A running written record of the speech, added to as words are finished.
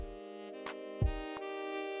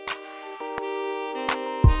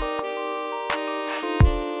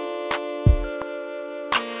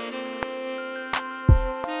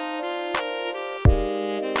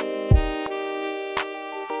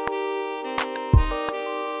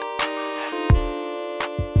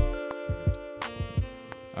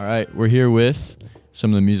All right, we're here with some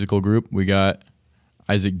of the musical group. We got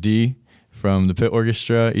Isaac D. from the Pit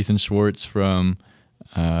Orchestra, Ethan Schwartz from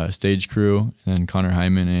Stage Crew, and Connor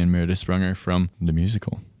Hyman and Meredith Sprunger from the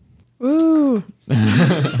musical. Woo! We're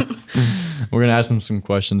going to ask them some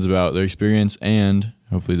questions about their experience, and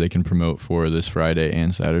hopefully they can promote for this Friday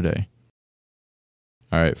and Saturday.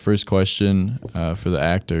 All right, first question for the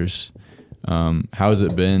actors. How has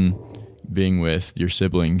it been being with your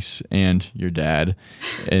siblings and your dad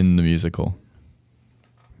in the musical?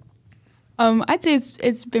 I'd say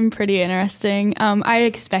it's been pretty interesting. I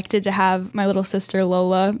expected to have my little sister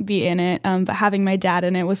Lola be in it, but having my dad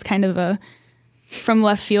in it was kind of a from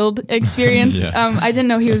left field experience. Yeah. I didn't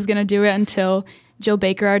know he was going to do it until Jill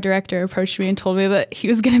Baker, our director, approached me and told me that he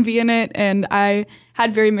was going to be in it, and I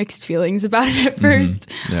had very mixed feelings about it at first.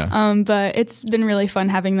 Yeah. But it's been really fun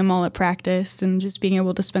having them all at practice and just being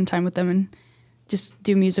able to spend time with them and just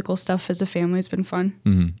do musical stuff as a family has been fun.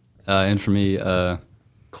 Mm-hmm. And for me,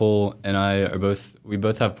 Cole and I we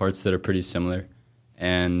both have parts that are pretty similar,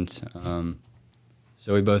 and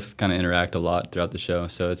so we both kind of interact a lot throughout the show.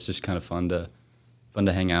 So it's just kind of fun to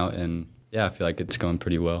hang out, and yeah, I feel like it's going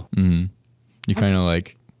pretty well. Mm-hmm. You kind of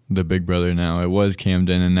like the big brother now. It was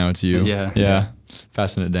Camden, and now it's you. Yeah.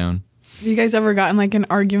 Passing it down. Have you guys ever gotten like an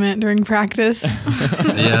argument during practice?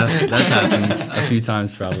 Yeah, that's happened a few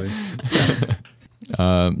times probably.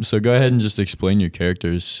 So go ahead and just explain your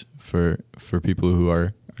characters for people who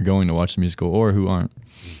are going to watch the musical or who aren't.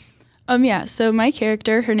 So my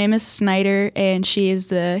character, her name is Snyder, and she is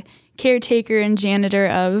the caretaker and janitor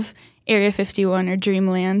of Area 51 or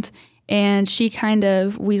Dreamland, and she kind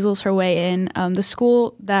of weasels her way in. The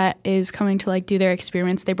school that is coming to like do their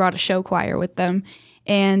experiments, they brought a show choir with them,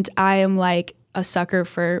 and I am like a sucker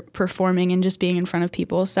for performing and just being in front of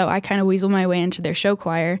people, so I kind of weasel my way into their show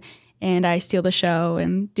choir, and I steal the show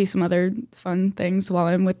and do some other fun things while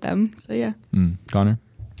I'm with them. So yeah. Connor?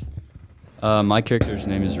 My character's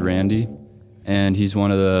name is Randy, and he's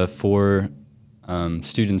one of the 4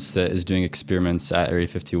 students that is doing experiments at Area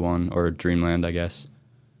 51, or Dreamland, I guess.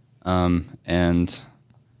 I'm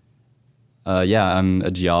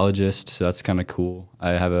a geologist, so that's kind of cool. I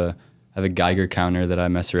have a Geiger counter that I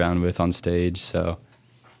mess around with on stage, so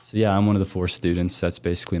yeah, I'm one of the 4 students. That's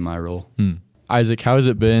basically my role. Isaac, how has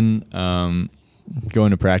it been going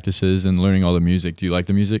to practices and learning all the music? Do you like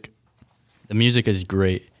the music? The music is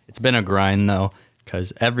great. It's been a grind, though,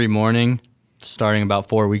 because every morning, starting about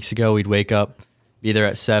 4 weeks ago, we'd wake up, be there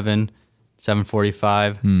at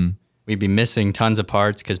 7:45. We'd be missing tons of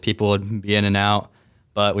parts because people would be in and out,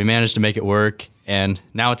 but we managed to make it work, and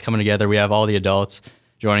now it's coming together. We have all the adults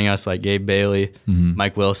joining us, like Gabe Bailey,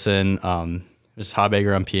 Mike Wilson, Mrs.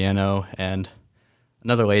 Habeger on piano, and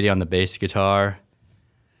another lady on the bass guitar.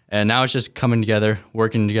 And now it's just coming together,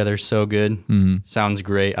 working together so good. Sounds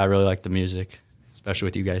great. I really like the music, especially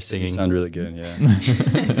with you guys singing. You sound really good,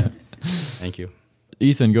 yeah. Thank you.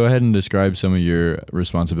 Ethan, go ahead and describe some of your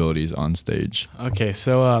responsibilities on stage. Okay,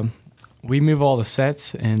 so we move all the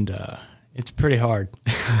sets, and it's pretty hard.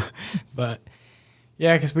 But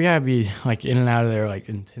yeah, because we gotta be like in and out of there like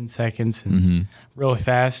in 10 seconds and really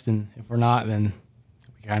fast, and if we're not, then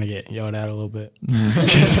we kind of get yelled at a little bit. But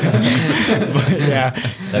yeah,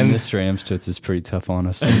 That Mr. Amstutz is pretty tough on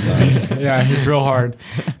us sometimes. yeah, he's real hard.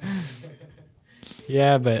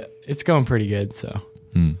 Yeah, but it's going pretty good, so.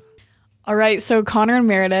 All right, so Connor and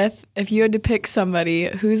Meredith, if you had to pick somebody,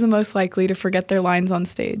 who's the most likely to forget their lines on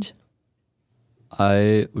stage?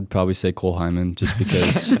 I would probably say Cole Hyman, just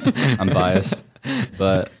because I'm biased.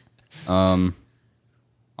 But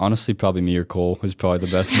honestly, probably me or Cole was probably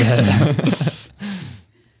the best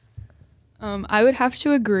bet. I would have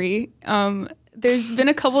to agree. There's been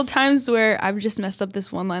a couple times where I've just messed up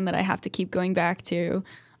this one line that I have to keep going back to.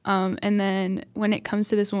 And then when it comes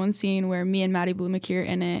to this one scene where me and Maddie Blumenkier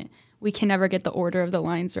in it, we can never get the order of the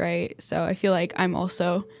lines right. So I feel like I'm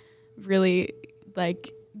also really, like,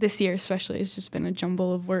 this year especially, it's just been a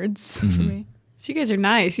jumble of words for me. So you guys are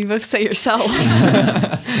nice. You both say yourselves.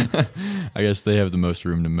 I guess they have the most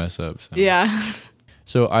room to mess up. So. Yeah.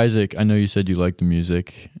 So Isaac, I know you said you like the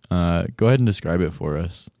music. Go ahead and describe it for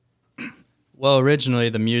us. Well, originally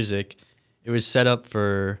the music, it was set up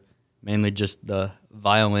for mainly just the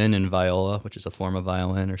violin and viola, which is a form of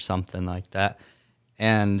violin or something like that.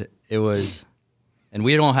 And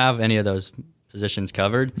we don't have any of those positions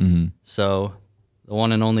covered. So the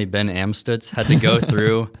one and only Ben Amstutz had to go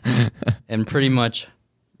through and pretty much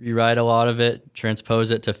rewrite a lot of it, transpose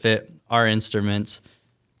it to fit our instruments.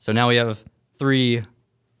 So now we have 3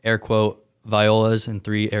 air quote violas and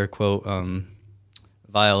 3 air quote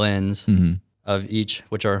violins of each,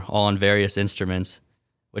 which are all on various instruments,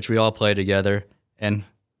 which we all play together. And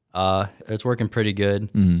It's working pretty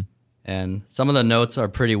good. Mm-hmm. And some of the notes are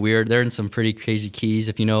pretty weird. They're in some pretty crazy keys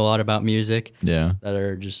if you know a lot about music. Yeah. That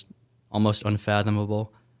are just almost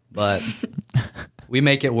unfathomable. But we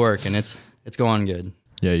make it work, and it's going good.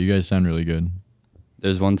 Yeah, you guys sound really good.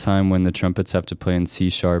 There's one time when the trumpets have to play in C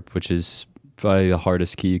sharp, which is probably the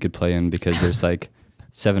hardest key you could play in because there's like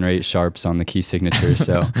 7 or 8 sharps on the key signature.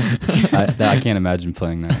 So I can't imagine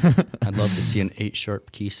playing that. I'd love to see an 8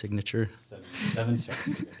 sharp key signature. 7 sharp.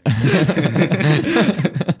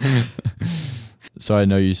 So I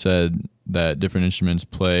know you said that different instruments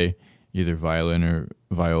play either violin or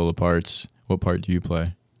viola parts. What part do you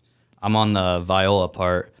play? I'm on the viola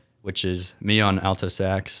part, which is me on alto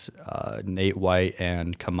sax, Nate White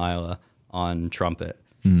and Kamila on trumpet.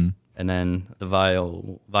 Mm-hmm. And then the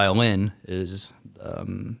violin is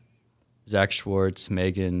Zach Schwartz,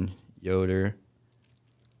 Megan Yoder,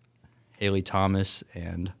 Haley Thomas,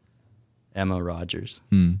 and Emma Rogers.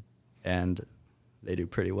 Mm. And they do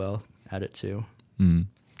pretty well at it too. Mm.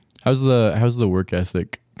 How's the work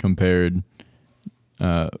ethic compared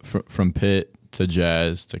from pit to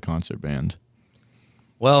jazz to concert band?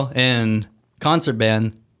 Well, in concert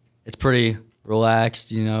band, it's pretty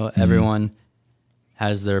relaxed. You know, everyone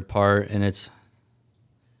has their part, and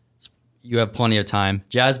you have plenty of time.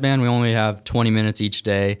 Jazz band, we only have 20 minutes each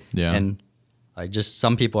day. Yeah. And like just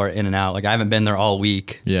some people are in and out. Like I haven't been there all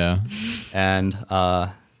week. Yeah. And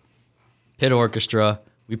pit orchestra,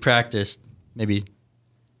 we practiced maybe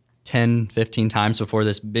 10, 15 times before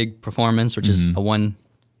this big performance, which is a 1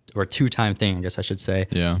 or 2 time thing, I guess I should say.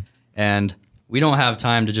 Yeah. And we don't have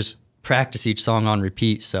time to just practice each song on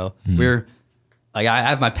repeat. So we're like, I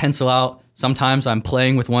have my pencil out. Sometimes I'm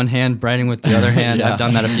playing with one hand, writing with the other hand. Yeah. I've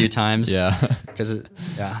done that a few times.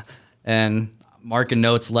 Yeah. And marking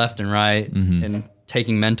notes left and right and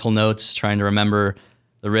taking mental notes, trying to remember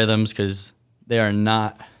the rhythms because they're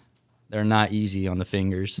not easy on the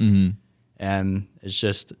fingers. Mm-hmm. And it's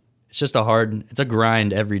a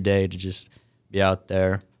grind every day to just be out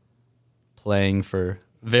there playing for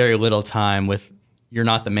very little time you're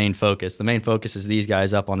not the main focus. The main focus is these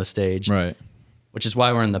guys up on the stage. Right. Which is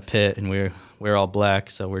why we're in the pit and we're all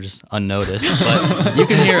black, so we're just unnoticed. But you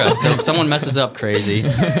can hear us, so if someone messes up crazy.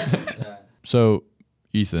 So,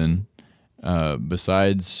 Ethan,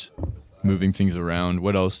 besides moving things around,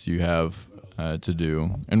 what else do you have to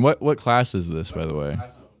do? And what class is this, by the way?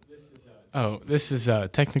 This is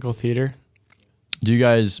technical theater. Do you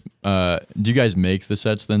guys make the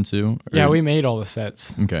sets then too? Or? Yeah, we made all the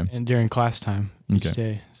sets. Okay. And during class time each Okay.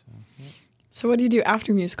 day. So what do you do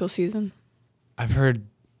after musical season? I've heard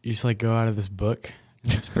you just like go out of this book.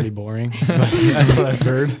 And it's pretty boring. But that's what I've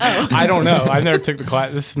heard. I don't know. I never took the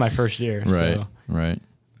class. This is my first year. Right. So. Right.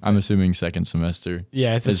 I'm assuming second semester.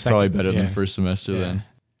 Yeah, It's probably better than first semester then.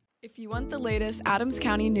 If you want the latest Adams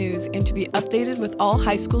County news and to be updated with all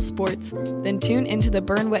high school sports, then tune into the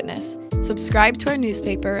Burn Witness. Subscribe to our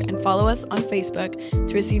newspaper and follow us on Facebook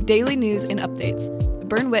to receive daily news and updates. The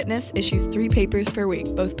Burn Witness issues 3 papers per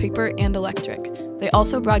week, both paper and electric. They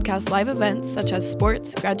also broadcast live events such as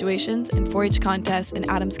sports, graduations, and 4-H contests in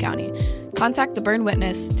Adams County. Contact the Burn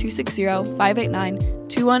Witness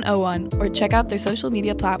 260-589-2101 or check out their social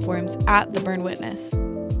media platforms at the Burn Witness.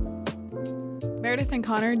 Meredith and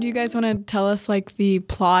Connor, do you guys want to tell us like the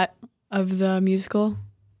plot of the musical?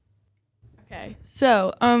 Okay,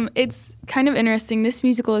 so it's kind of interesting. This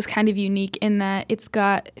musical is kind of unique in that it's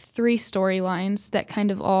got 3 storylines that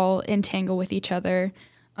kind of all entangle with each other.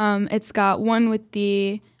 It's got one with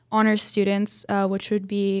the honors students, which would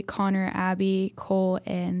be Connor, Abby, Cole,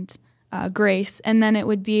 and Grace. And then it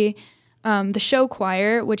would be the show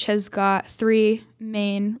choir, which has got 3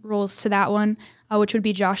 main roles to that one, which would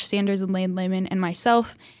be Josh Sanders and Lane Lehman and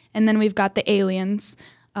myself. And then we've got the aliens,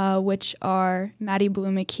 which are Maddie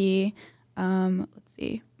Blue McKee,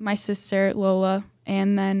 my sister Lola,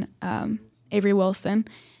 and then Avery Wilson.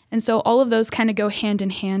 And so all of those kind of go hand in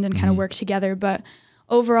hand and kind of work together. But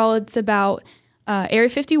overall, it's about Area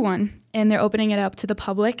 51, and they're opening it up to the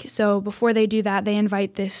public. So before they do that, they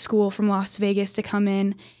invite this school from Las Vegas to come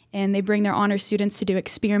in, and they bring their honor students to do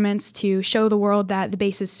experiments to show the world that the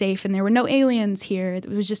base is safe and there were no aliens here. It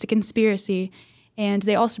was just a conspiracy. And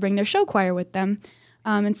they also bring their show choir with them.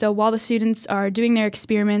 And so while the students are doing their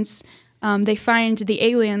experiments, they find the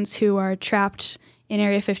aliens who are trapped in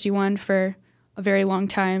Area 51 for a very long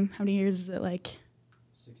time. How many years is it, like?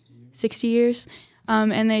 60 years.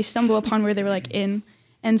 And they stumble upon where they were like in.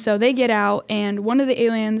 And so they get out, and one of the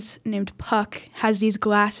aliens named Puck has these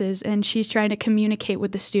glasses, and she's trying to communicate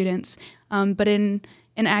with the students. But in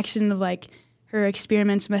an action of like her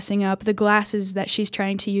experiments messing up. The glasses that she's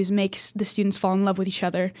trying to use makes the students fall in love with each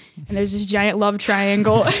other. And there's this giant love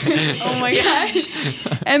triangle. Oh my gosh.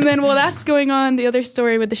 And then while that's going on, the other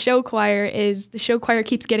story with the show choir is the show choir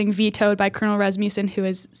keeps getting vetoed by Colonel Rasmussen, who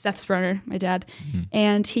is Seth's brother, my dad.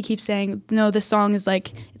 And he keeps saying, no, the song is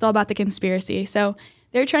like, it's all about the conspiracy. So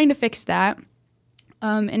they're trying to fix that.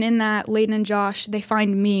 And in that, Layden and Josh, they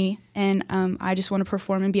find me, and I just want to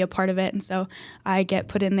perform and be a part of it. And so I get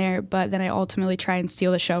put in there, but then I ultimately try and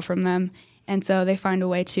steal the show from them. And so they find a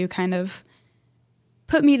way to kind of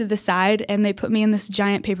put me to the side, and they put me in this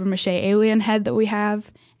giant papier-mâché alien head that we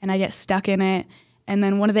have, and I get stuck in it. And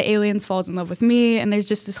then one of the aliens falls in love with me, and there's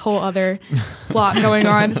just this whole other plot going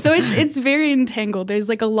on. So it's very entangled. There's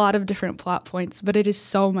like a lot of different plot points, but it is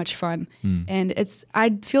so much fun. And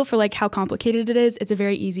I feel for like how complicated it is. It's a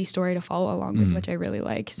very easy story to follow along with, which I really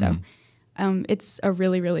like. So it's a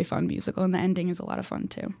really, really fun musical, and the ending is a lot of fun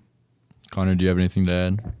too. Connor, do you have anything to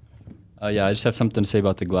add? Yeah, I just have something to say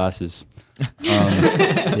about the glasses.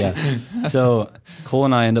 Yeah. So Cole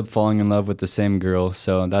and I end up falling in love with the same girl,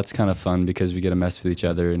 so that's kind of fun because we get to mess with each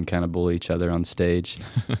other and kind of bully each other on stage.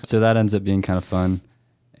 So that ends up being kind of fun.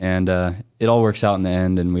 And it all works out in the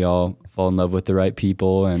end, and we all fall in love with the right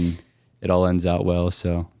people, and it all ends out well.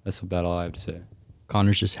 So that's about all I have to say.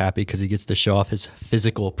 Connor's just happy because he gets to show off his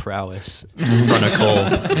physical prowess in front of Cole.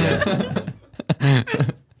 Yeah.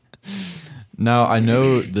 Now, I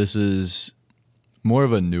know this is more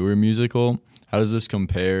of a newer musical. How does this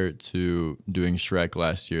compare to doing Shrek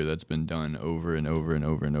last year that's been done over and over and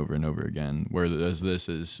over and over and over again, whereas this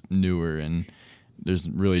is newer and there's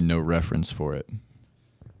really no reference for it?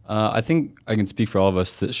 I think I can speak for all of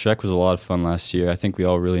us that Shrek was a lot of fun last year. I think we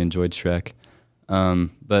all really enjoyed Shrek.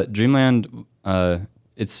 But Dreamland,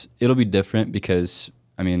 it'll be different because,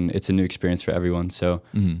 I mean, it's a new experience for everyone. So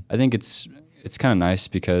I think it's kind of nice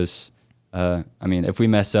because... I mean, if we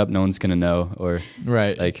mess up, no one's gonna know, or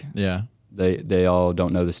right, like yeah, they all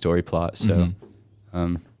don't know the story plot. So,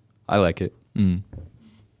 I like it.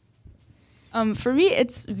 For me,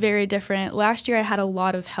 it's very different. Last year, I had a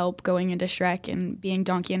lot of help going into Shrek and being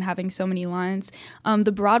Donkey and having so many lines.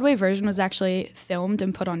 The Broadway version was actually filmed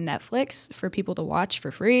and put on Netflix for people to watch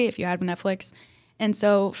for free if you had Netflix, and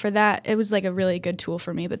so for that, it was like a really good tool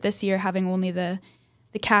for me. But this year, having only the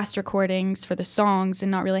cast recordings for the songs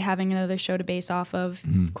and not really having another show to base off of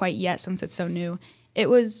quite yet since it's so new. It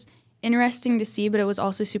was interesting to see, but it was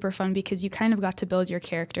also super fun because you kind of got to build your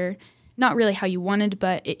character, not really how you wanted,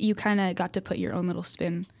 but you kind of got to put your own little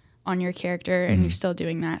spin on your character, and you're still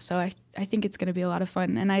doing that. So I think it's going to be a lot of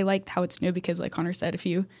fun, and I liked how it's new because, like Connor said, if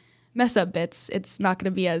you mess up bits, it's not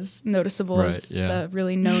going to be as noticeable as the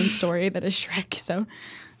really known story that is Shrek. So,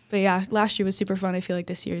 but yeah, last year was super fun. I feel like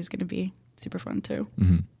this year is going to be super fun too.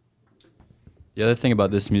 The other thing about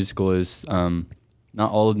this musical is not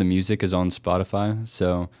all of the music is on Spotify,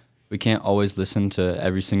 so we can't always listen to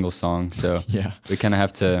every single song. So we kind of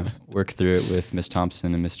have to work through it with Miss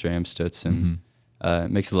Thompson and Mr. Amstutz, and it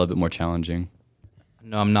makes it a little bit more challenging.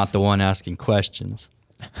 No, I'm not the one asking questions,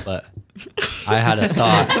 but I had a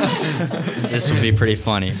thought. This would be pretty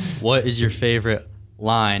funny. What is your favorite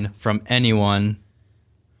line from anyone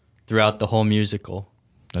throughout the whole musical?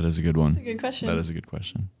 That is a good one. That's a good question. That is a good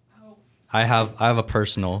question. I have a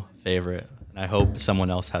personal favorite, and I hope someone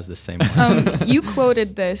else has the same one. You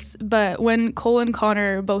quoted this, but when Cole and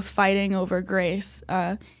Connor are both fighting over Grace,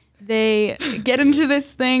 they get into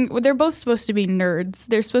this thing. They're both supposed to be nerds.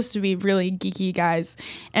 They're supposed to be really geeky guys.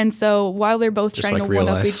 And so while they're both Just trying like to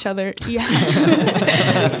one-up life. each other,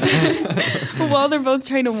 while they're both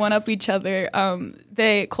trying to one-up each other,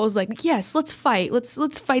 Cole's like, yes, let's fight.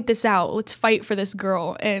 Let's fight this out. Let's fight for this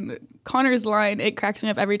girl. And Connor's line, it cracks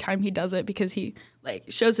me up every time he does it because he like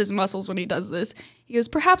shows his muscles when he does this. He goes,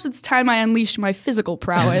 perhaps it's time I unleash my physical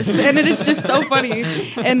prowess. And it is just so funny.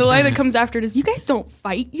 And the line that comes after it is, you guys don't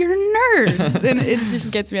fight, you're nerds. And it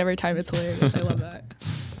just gets me every time. It's hilarious. I love that.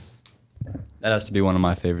 That has to be one of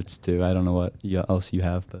my favorites too. I don't know what else you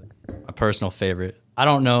have, but A personal favorite. I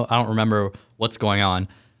don't remember what's going on,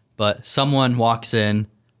 but someone walks in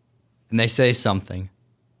and they say something.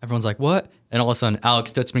 Everyone's like, what? And all of a sudden,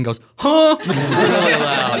 Alex Stutzman goes, huh? Really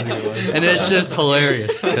loud. And it's just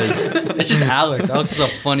hilarious because it's just Alex. Alex is a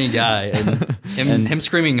funny guy. And him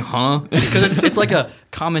screaming, huh? Just because it's like a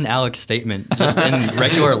common Alex statement just in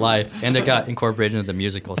regular life. And it got incorporated into the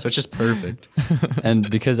musical. So it's just perfect. and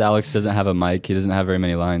because Alex doesn't have a mic, he doesn't have very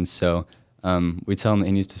many lines, so we tell him that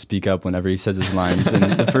he needs to speak up whenever he says his lines.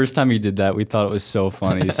 And the first time he did that, we thought it was so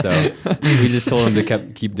funny. So we just told him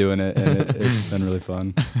to keep doing it, and it's been really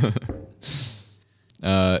fun.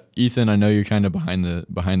 Ethan, I know you're kind of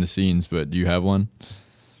behind the scenes, but do you have one?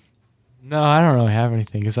 No, I don't really have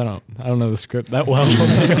anything because I don't know the script that well, to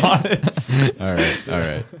be honest. All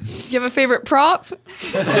right. Do you have a favorite prop?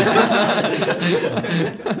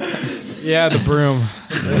 Yeah, the broom.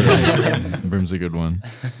 Broom's a good one.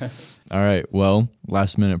 All right. Well,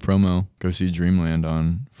 last minute promo. Go see Dreamland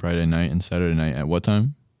on Friday night and Saturday night at what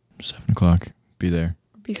time? 7:00. Be there.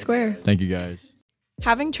 Be square. Thank you guys.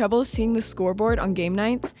 Having trouble seeing the scoreboard on game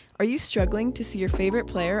nights? Are you struggling to see your favorite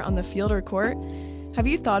player on the field or court? Have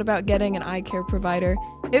you thought about getting an eye care provider?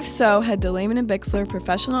 If so, head to Lehman & Bixler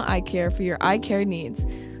Professional Eye Care for your eye care needs.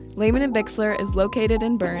 Lehman & Bixler is located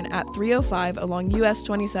in Bern at 305 along US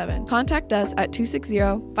 27. Contact us at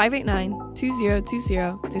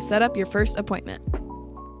 260-589-2020 to set up your first appointment.